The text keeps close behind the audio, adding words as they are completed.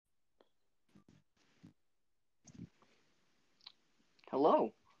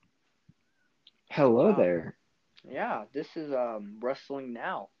Hello. Hello Um, there. yeah, this is Wrestling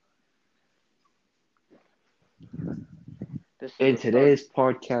Now. This is In a start. today's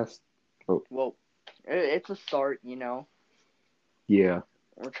podcast, oh, Well, it's a start. yeah,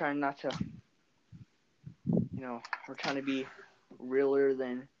 We're trying not to, we're trying to be realer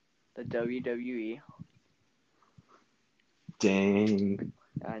than the WWE. dang.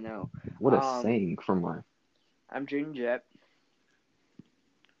 I know. What a Um, saying from my, I'm Jaden Jett,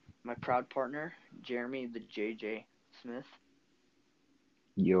 my proud partner, Jeremy the JJ Smith.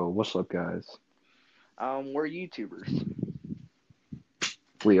 yo, what's up, guys? We're YouTubers.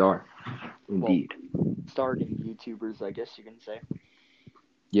 We are, Well, indeed. starting YouTubers, I guess you can say.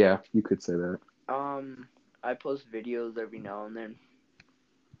 Yeah, you could say that. Um, I post videos every now and then.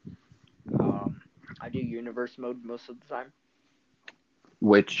 Um, I do universe mode most of the time.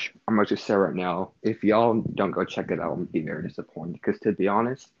 Which, I'm going to say right now, if y'all don't go check it out, I'm going to be very disappointed. Because to be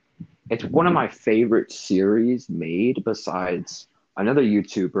honest, it's one of my favorite series made besides another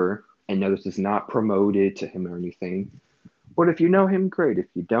YouTuber. And no, this is not promoted to him or anything. But if you know him, great. If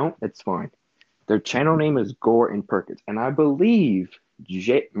you don't, it's fine. Their channel name is Gore and Perkins, and I believe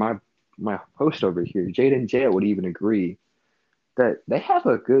my host over here, Jaden J, would even agree that they have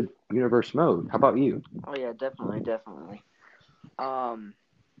a good universe mode. How about you? Oh yeah, definitely. Um,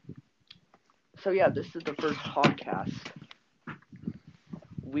 so yeah, this is the first podcast.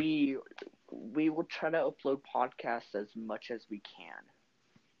 We we will try to upload podcasts as much as we can.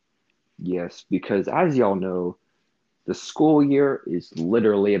 Yes, because as y'all know, the school year is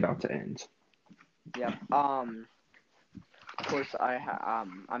literally about to end. Yep. Of course,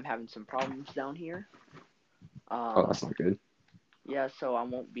 I'm having some problems down here. Oh, Um, that's not good. yeah, so I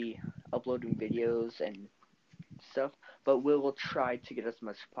won't be uploading videos and stuff, but we will try to get as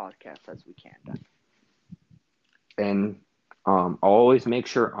much podcasts as we can done. And I'll always make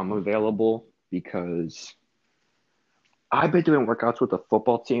sure I'm available because I've been doing workouts with the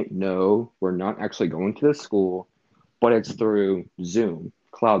football team. No, we're not actually going to the school, but it's through Zoom,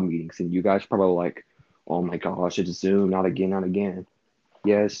 cloud meetings. And you guys probably like, oh my gosh, it's Zoom, not again, not again.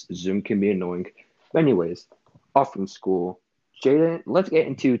 Yes, Zoom can be annoying. But anyways, off from school. Jaden, let's get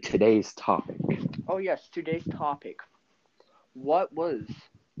into today's topic. Oh yes, today's topic. What was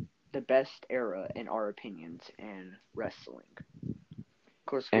the best era in our opinions in wrestling? Of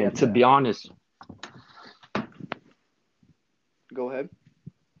course, we And have to the. be honest, Go ahead.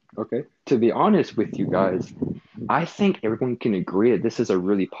 okay, to be honest with you guys, I think everyone can agree that this is a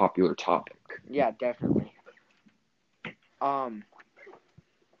really popular topic. Yeah, definitely. Um,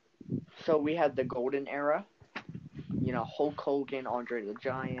 so we had the golden era. Hulk Hogan, Andre the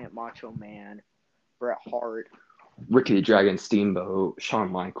Giant, Macho Man, Bret Hart. Ricky the Dragon Steamboat,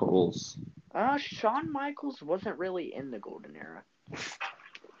 Shawn Michaels. Shawn Michaels wasn't really in the golden era. I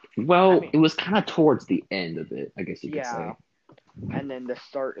Well, mean, it was kind of towards the end of it, I guess you could yeah, say. and then the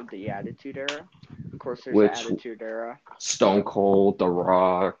start of the Attitude Era. Of course, there's the Which Attitude Era. Stone Cold, The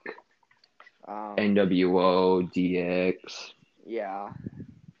Rock, Um, NWO, DX. yeah.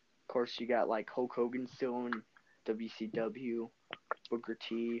 Of course, you got like Hulk Hogan still in WCW, Booker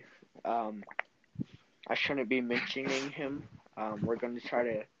T. Um, I shouldn't be mentioning him. We're going to try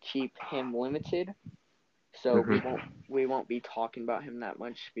to keep him limited, so we Hmm. won't be talking about him that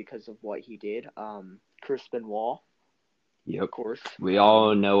much because of what he did. Chris Benoit, of Yep. course. We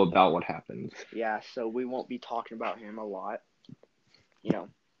all know about what happens. Yeah, so we won't be talking about him a lot. You know,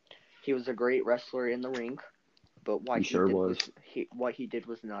 he was a great wrestler in the ring, but He sure was. what he did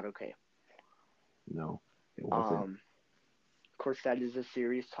was not okay. No, it wasn't. Um, of course, that is a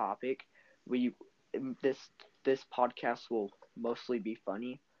serious topic. We this this podcast will mostly be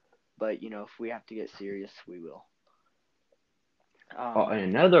funny, but if we have to get serious, we will. Oh, Um, and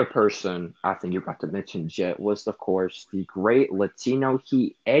another person I think you got to mention, Jet, was of course the great Latino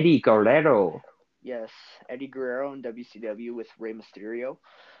Heat, Eddie Guerrero. yes, Eddie Guerrero in WCW with Rey Mysterio.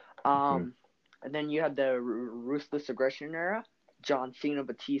 Hmm. And then you had the Ruthless Aggression era: John Cena,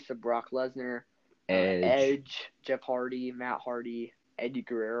 Batista, Brock Lesnar, Edge. Edge, Jeff Hardy, Matt Hardy, Eddie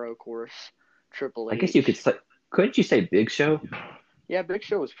Guerrero, of course, Triple I guess you could H. say, couldn't you say Big Show? Yeah, Big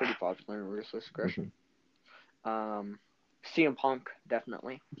Show was pretty popular in Ruthless Hmm. Aggression. Um, CM Punk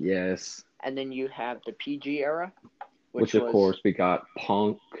definitely. Yes. And then you have the PG era, Which which of was course we got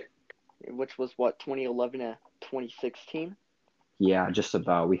Punk. what 2011 to 2016. Yeah, just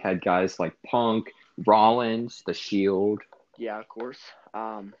about. We had guys like Punk, Rollins, The Shield, Yeah, of course.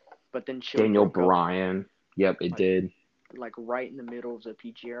 But then Shield Daniel broke up Bryan. Yep, it like did. right in the middle of the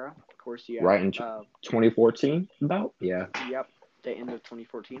PG era. Of course, you had Right in 2014, about? Yeah. yep, the end of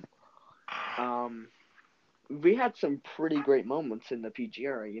 2014. Um, we had some pretty great moments in the PG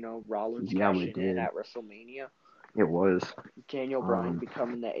era. Rollins Yeah, we cashing in did. at WrestleMania, It was. Daniel Bryan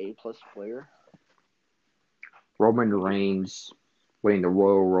becoming the A+ player. Roman Reigns winning the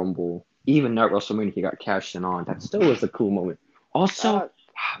Royal Rumble. Even at WrestleMania, he got cashed in on. That still was a cool moment. Also, Uh,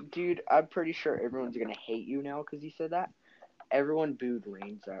 dude, I'm pretty sure everyone's gonna hate you now because you said that. Everyone booed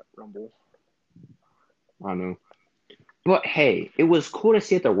Reigns at Rumble. I don't know. But hey, it was cool to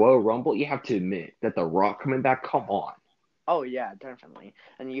see at the Royal Rumble. You have to admit that The Rock coming back, come on. Oh yeah, definitely.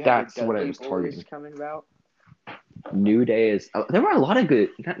 And you had the That's what I Dudley was Boys targeting. coming about. New Day is. There were a lot of good,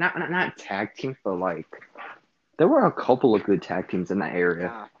 not tag teams, but like, there were a couple of good tag teams in that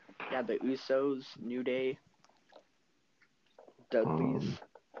area. Yeah, the Usos, New Day, Dudleys.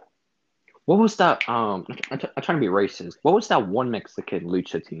 What was that? I'm trying to be racist. What was that one Mexican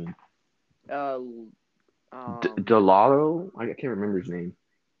lucha team? Uh, Delaro? I can't remember his name.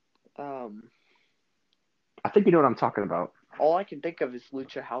 um. I think you know what I'm talking about. All I can think of is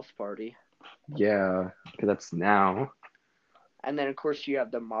Lucha House Party. Yeah, because that's now. And then of course you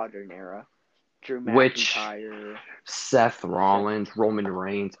have the modern era. Drew Which McIntyre. Seth Rollins, Roman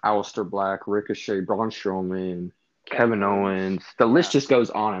Reigns, Aleister Black, Ricochet, Braun Strowman, Kevin Owens. The list just goes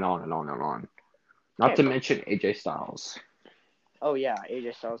on and on and on and on. Not to mention AJ Styles. Oh yeah,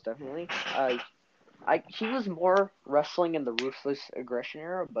 AJ Styles definitely. He was more wrestling in the Ruthless Aggression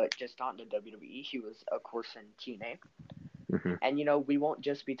era, but just not in the WWE. He was, of course, in TNA. Mm-hmm. And we won't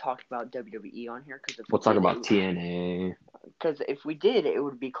just be talking about WWE on here because We'll talk about TNA. Because if we did, it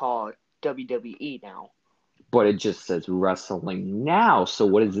would be called WWE now. But it just says wrestling now. So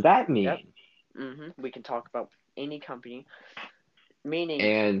what does that mean? Yep. We can talk about any company, meaning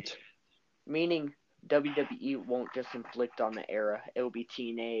WWE won't just inflict on the era. It will be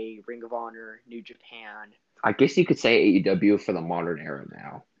TNA, Ring of Honor, New Japan. I guess you could say AEW for the modern era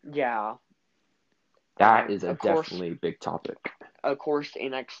now. Yeah. That is a definitely big topic. Of course,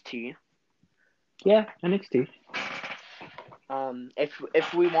 NXT. Yeah, NXT.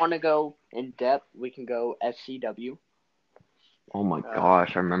 If we want to go in depth, we can go FCW. Oh my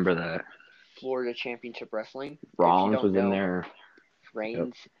gosh, I remember that. Florida Championship Wrestling. Rollins was in there.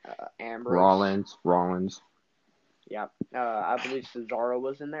 Reigns, Ambrose. Rollins. Yeah. I believe Cesaro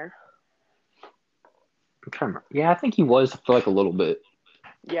was in there. I'm trying to remember. Yeah, I think he was for like a little bit.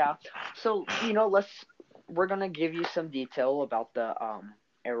 Yeah. So, we're going to give you some detail about the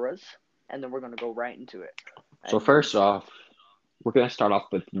eras, and then we're going to go right into it. So first off, we're going to start off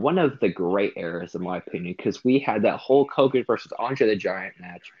with one of the great eras, in my opinion, because we had that Hulk Hogan versus Andre the Giant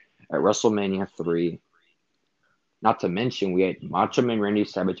match at WrestleMania 3. Not to mention, we had Macho Man Randy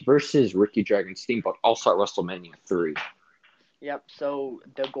Savage versus Ricky Dragon Steamboat, also at WrestleMania 3. Yep, so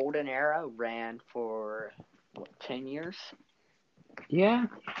the Golden Era ran for, 10 years? Yeah,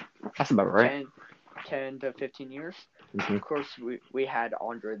 that's about right. 10 to 15 years. Mm-hmm. Of course, we had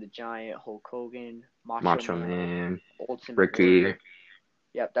Andre the Giant, Hulk Hogan, Macho Man, Ultimate Ricky. Warrior.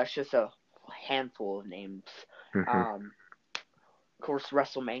 Yep, that's just a handful of names. Mm-hmm. Of course,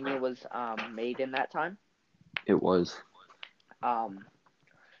 WrestleMania was made in that time. It was.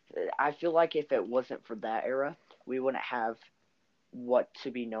 I feel like if it wasn't for that era, we wouldn't have what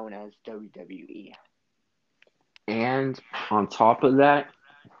to be known as WWE. And on top of that,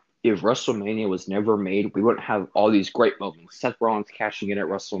 if WrestleMania was never made, we wouldn't have all these great moments. Seth Rollins cashing in at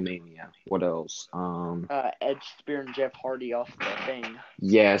WrestleMania. What else? Edge spearing Jeff Hardy off the thing.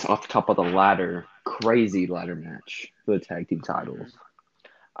 Yes, off the top of the ladder. Crazy ladder match for the tag team titles.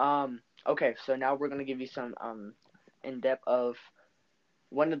 Okay, so now we're gonna give you some in depth of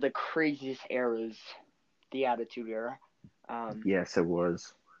one of the craziest eras, the Attitude Era. Yes, it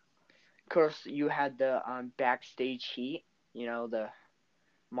was. Of course, you had the backstage heat. The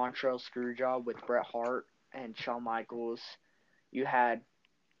Montreal Screwjob with Bret Hart and Shawn Michaels. You had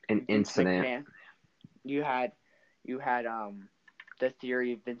an incident. McMahon. You had the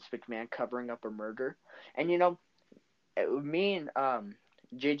theory of Vince McMahon covering up a murder, and me and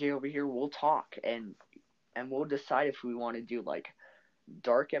JJ over here will talk and we'll decide if we want to do like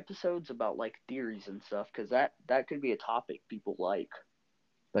dark episodes about like theories and stuff because that could be a topic people like.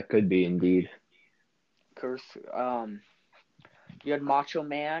 That could be indeed. Of course, you had Macho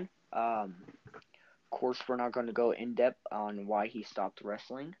Man. Of course, we're not going to go in depth on why he stopped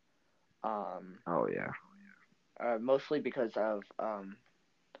wrestling. Oh yeah. Mostly because of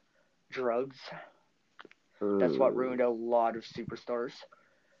drugs. That's what ruined a lot of superstars.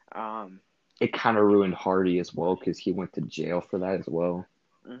 It kind of ruined Hardy as well because he went to jail for that as well.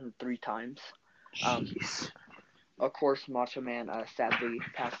 3 times. Jeez. Of course, Macho Man sadly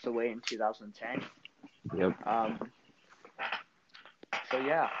passed away in 2010. Yep. So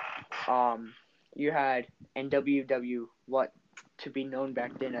yeah. You had NWW, what to be known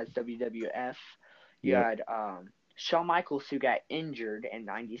back then as WWF. You Yep. had Shawn Michaels, who got injured in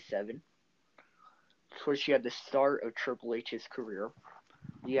 '97. Of course, you had the start of Triple H's career.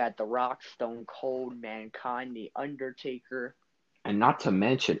 You had The Rock, Stone Cold, Mankind, The Undertaker. And not to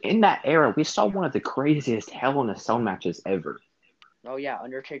mention, in that era, we saw one of the craziest Hell in a Cell matches ever. Oh yeah,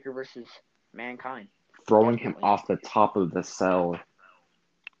 Undertaker versus Mankind, Throwing him definitely. off the top of the cell.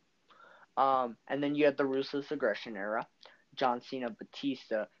 And then you had the Ruthless Aggression era. John Cena,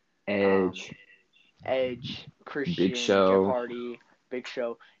 Batista, um, Edge, Edge, Big Christian, Jeff Show. Hardy, Big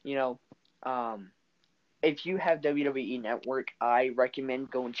Show. You know, if you have WWE Network, I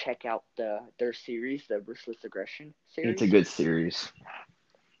recommend go and check out their series, the Ruthless Aggression It's series. a good series.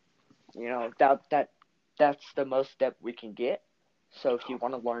 You know that's the most depth we can get. So if you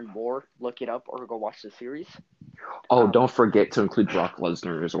want to learn more, look it up or go watch the series. Oh, Um, don't forget to include Brock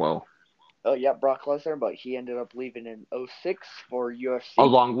Lesnar as well. oh yeah, Brock Lesnar, but he ended up leaving in '06 for UFC.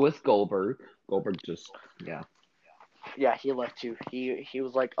 Along with Goldberg. Goldberg just, yeah. Yeah, he left too. He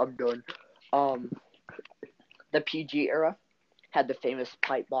was like, I'm done. Um, the PG era had the famous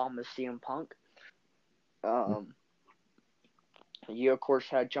pipe bomb of CM Punk. Um, you of course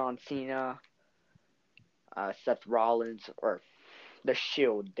had John Cena, Seth Rollins, or the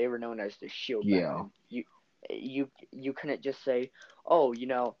Shield. They were known as the Shield back Yeah. then. You couldn't just say, oh,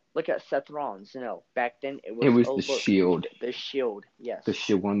 look at Seth Rollins. No, back then it It was, was the oh look, Shield. the Shield. Yes. The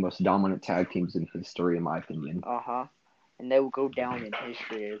Shield, one of the most dominant tag teams in history, in my opinion. Uh huh. And they will go down in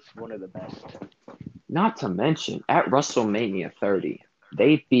history as one of the best. Not to mention, at WrestleMania 30,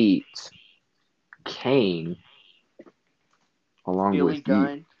 they beat Kane along Billy with you.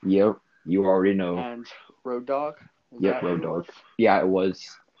 Gunn Yep, you already know. and Road Dogg. Is Yep, that Road who it Dogg. was? Yeah, it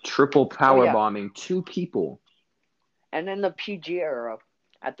was triple Oh power yeah. bombing two people. And then the PG era,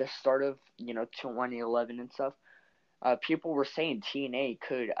 at the start of 2011 and stuff, people were saying TNA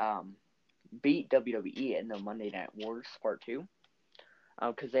could beat WWE in the Monday Night Wars Part 2,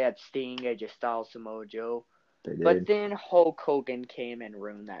 because they had Sting, AJ Styles, Samoa Joe. They But did. then Hulk Hogan came and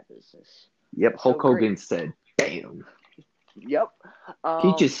ruined that business. Yep, So Hulk great. Hogan said, "Bam." Yep.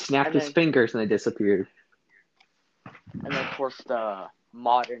 He just snapped And his then fingers and they disappeared. of course the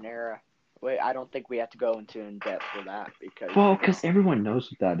modern era. Wait, I don't think we have to go into in depth for that because Well, because everyone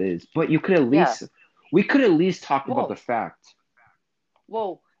knows what that is. But you could at yeah. least, we could at least talk about the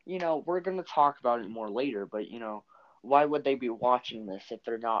Well, fact. we're gonna talk about it more later, but why would they be watching this if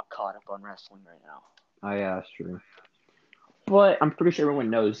they're not caught up on wrestling right now? I asked you. But I'm pretty sure everyone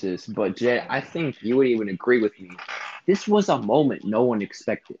knows this. But Jay, I think you would even agree with me. This was a moment no one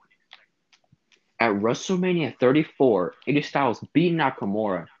expected. At WrestleMania 34, AJ Styles beat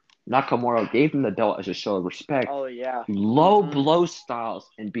Nakamura. Nakamura gave him the belt as a show of respect. Oh yeah. Low blow Styles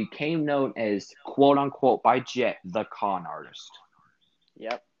and became known as quote unquote by Jet the con artist.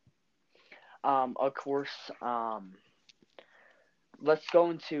 Yep. Of course. Let's go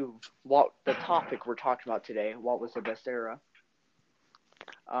into what the topic we're talking about today. What was the best era?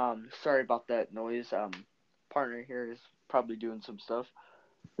 Sorry about that noise. Partner here is probably doing some stuff.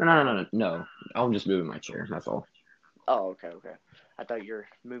 No. I'm just moving my chair. That's all. Oh, okay. I thought you were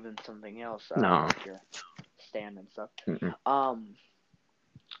moving something else, No. like your stand and stuff. Mm-mm.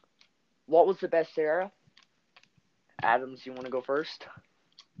 What was the best era? Adams, you want to go first?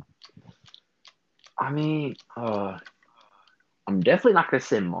 I mean, I'm definitely not gonna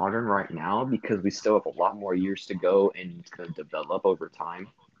say modern right now because we still have a lot more years to go and it's gonna develop over time.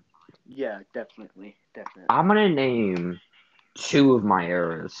 Yeah, definitely. I'm gonna name two of my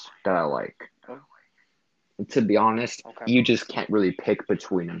eras that I like. Oh, And to be honest, okay. you just can't really pick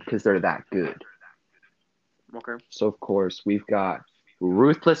between them because they're that good. Okay. So of course we've got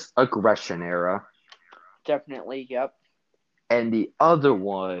Ruthless Aggression era, Definitely. Yep. and the other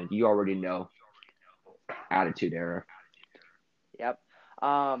one you already know, Attitude era. Yep.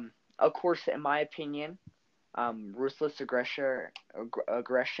 Of course, in my opinion, ruthless aggression.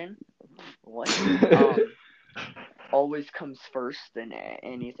 What? Always comes first than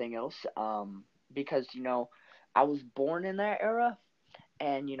anything else. Because I was born in that era,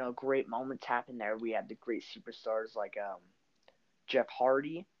 and great moments happened there. We had the great superstars like Jeff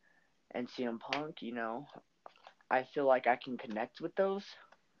Hardy and CM Punk. I feel like I can connect with those,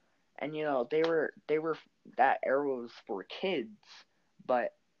 and they were that era was for kids,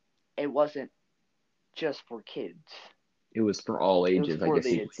 but it wasn't just for kids. It was for all It was ages, I for guess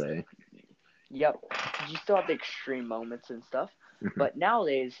you the could say. yep. You still have the extreme moments and stuff, Hmm. but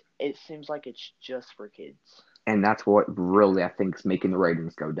nowadays it seems like it's just for kids. And that's what really I think is making the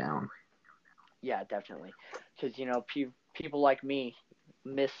ratings go down. Yeah, definitely, because people like me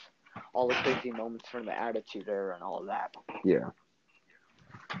miss all the crazy moments from the Attitude Era and all of that. Yeah.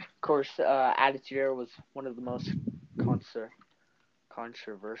 Of course, Attitude Era was one of the most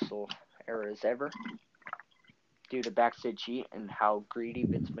controversial eras ever due to backstage heat and how greedy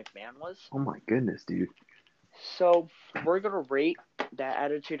Vince McMahon was. Oh my goodness, dude. So we're gonna rate the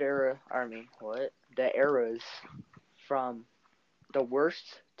Attitude Era. The eras from the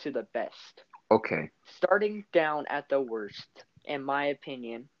worst to the best. Okay. Starting down at the worst, in my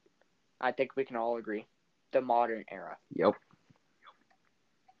opinion, I think we can all agree, the modern era. Yep.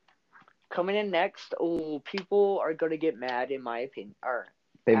 Coming in next, people are gonna get mad in my opinion.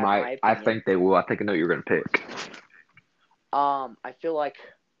 They might. I think they will. I think I know what you're gonna pick. I feel like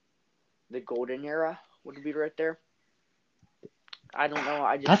the golden era would be right there. I don't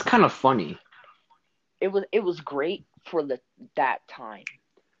know. That's kind of funny. It was great for that time.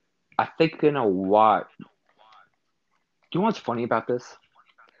 I think you know what. Do you know what's funny about this?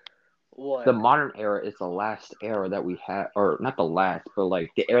 What? The modern era is the last era that we have, or not the last, but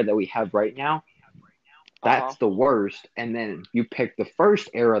like the era that we have right now. That's the worst, and then you pick the first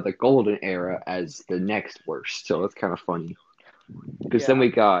era, the golden era, as the next worst. So it's kind of funny because then we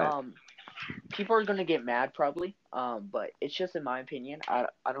got. People are gonna get mad probably, but it's just in my opinion. I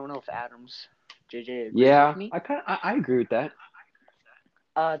don't know if Adams, JJ agrees with me. I agree with that.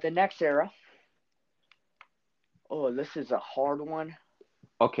 The next era. Oh, this is a hard one.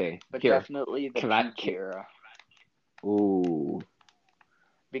 Okay, but definitely the peak era. Ooh.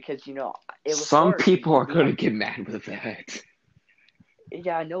 Because it was some people are gonna get mad with that.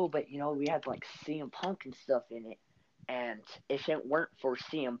 Yeah, I know, but we had like CM Punk and stuff in it, and if it weren't for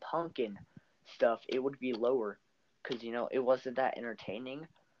CM Punk and stuff, it would be lower, because it wasn't that entertaining.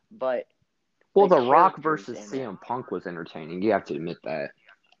 But The Rock versus CM Punk was entertaining. You have to admit that.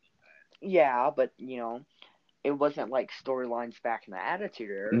 Yeah, but it wasn't like storylines back in the Attitude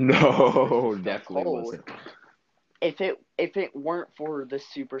Era. No, definitely wasn't. If it weren't for the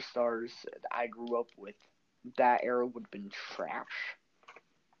superstars I grew up with, that era would have been trash.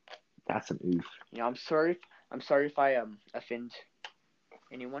 That's an oof. I'm sorry if I offend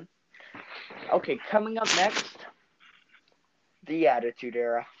anyone. Okay, coming up next, the Attitude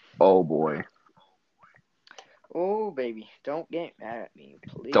Era. Oh boy. Oh baby, don't get mad at me,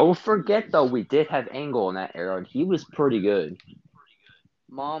 please. Don't forget though, we did have Angle in that era, and he was pretty good.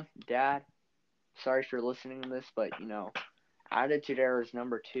 Mom, Dad, sorry for listening to this, but Attitude Era is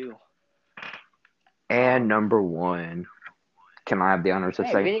number 2. And number 1. Can I have the honors of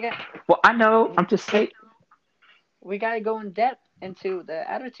saying? Well, I know. I'm just saying. We gotta go in depth into the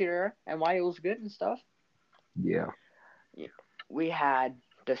Attitude Era and why it was good and stuff. Yeah. We had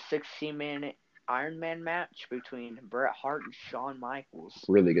the 16-minute Iron Man match between Bret Hart and Shawn Michaels.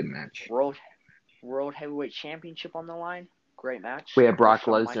 Really good match. World Heavyweight Championship on the line. Great match. We had Brock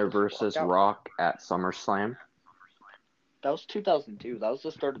Lesnar versus Rock at SummerSlam. That was 2002. That was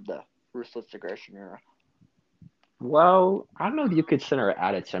the start of the Ruthless Aggression Era. Well, I don't know if you could consider it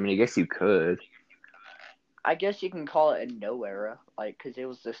Attitude. I mean, I guess you could. I guess you can call it a no era, because it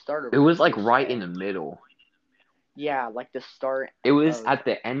was the start of. It was like right in the middle. Yeah, like the start. It was at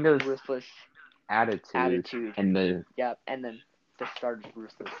the end of Ruthless Attitude. And the. Yeah, and then the start of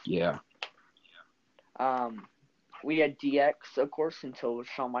Ruthless. Yeah. We had DX, of course, until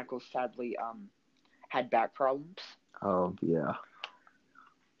Shawn Michaels sadly had back problems. Oh yeah.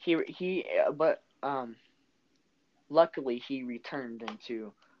 But luckily he returned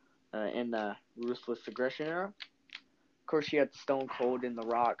in the Ruthless Aggression Era. Of course, you had Stone Cold and The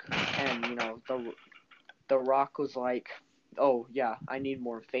Rock, and the Rock was like, "Oh yeah, I need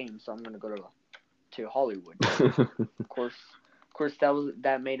more fame, so I'm gonna go to Hollywood." Of course,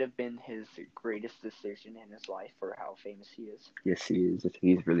 that may have been his greatest decision in his life for how famous he is. Yes, he is.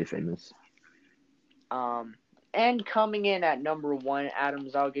 He's really famous. And coming in at number 1,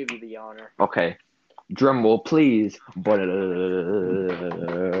 Adams, I'll give you the honor. Okay. Drum roll, please.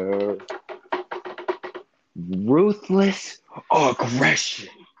 Ruthless Aggression.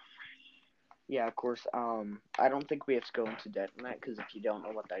 Yeah, of course. I don't think we have to go into depth on that, because if you don't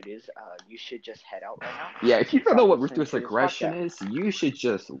know what that is, you should just head out right now. Yeah, if you don't know what Ruthless Aggression is, you should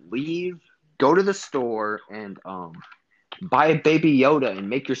just leave, go to the store, and buy a Baby Yoda and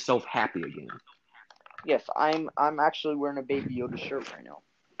make yourself happy again. Yes, I'm actually wearing a Baby Yoda shirt right now.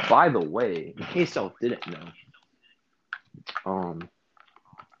 By the way, in case y'all didn't know,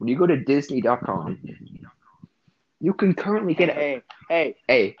 when you go to Disney.com, you can currently get Hey.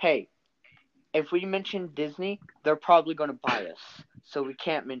 If we mention Disney, they're probably going to buy us, so we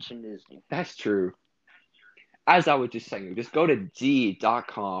can't mention Disney. That's true. As I was just saying, just go to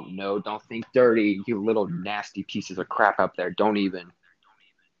D.com. No, don't think dirty, you little nasty pieces of crap up there. Don't even.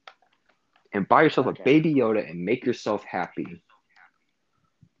 and buy yourself a Okay. Baby Yoda and make yourself happy.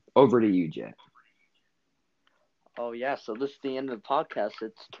 Over to you, Jet. Oh yeah, so this is the end of the podcast.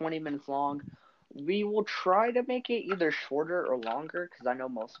 It's 20 minutes long. We will try to make it either shorter or longer because I know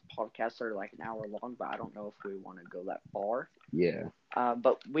most podcasts are like an hour long, but I don't know if we want to go that far. Yeah.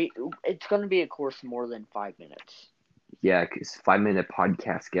 But it's going to be, of course, more than 5 minutes. Yeah, because 5-minute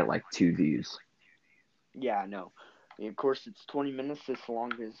podcasts get like 2 views. Yeah, I know. Of course, it's 20 minutes, as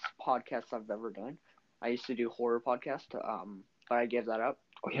long as podcasts I've ever done. I used to do horror podcast, but I gave that up.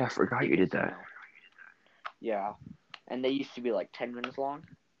 Oh yeah, I forgot you Because, did that. yeah, and they used to be like 10 minutes long.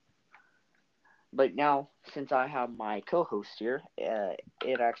 But now, since I have my co-host here,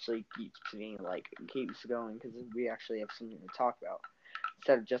 it actually keeps going because we actually have something to talk about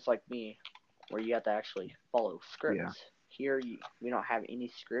instead of just like me, where you have to actually follow scripts. Yeah. Here, we don't have any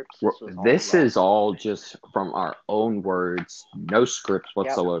scripts. This is all just from our own words, no scripts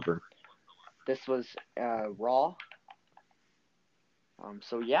whatsoever. Yep. This was raw.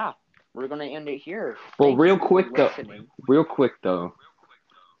 So yeah, we're gonna end it here. Well, real quick though,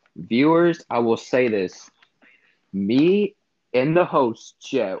 viewers, I will say this: me and the host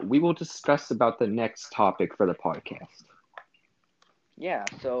Jet, we will discuss about the next topic for the podcast. Yeah.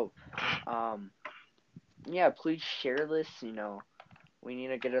 So, yeah, please share this. We need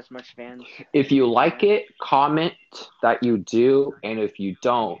to get as much fans. If you like it, comment that you do, and if you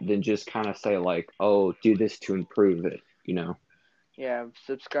don't, then just kind of say like, "Oh, do this to improve it," Yeah,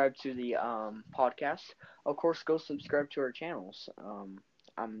 subscribe to the podcast. Of course, go subscribe to our channels.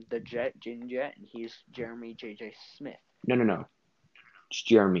 I'm the Jet, Jin Jet, and he's Jeremy JJ Smith. No. It's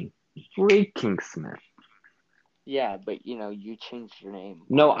Jeremy freaking Smith. Yeah, but you changed your name.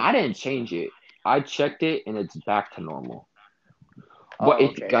 No, I didn't change it. I checked it and it's back to normal. But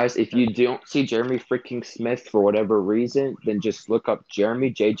Okay. if you don't see Jeremy freaking Smith for whatever reason, then just look up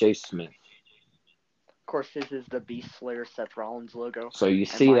Jeremy JJ Smith. Of course, this is the Beast Slayer Seth Rollins logo. So you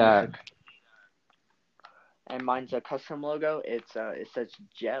see that. And mine's a custom logo. It says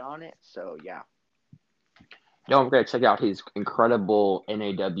Jet on it. So yeah. Don't forget to check out his incredible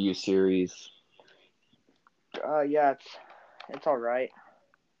NAW series. Yeah, it's all right,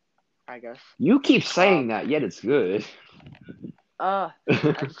 I guess. You keep saying that, yet it's good. I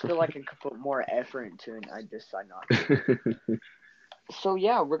just feel like I could put more effort into it, and I decide not to. So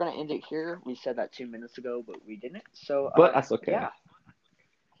yeah, we're gonna end it here. We said that 2 minutes ago, but we didn't. So but that's okay.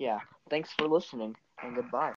 Yeah. Thanks for listening, and goodbye.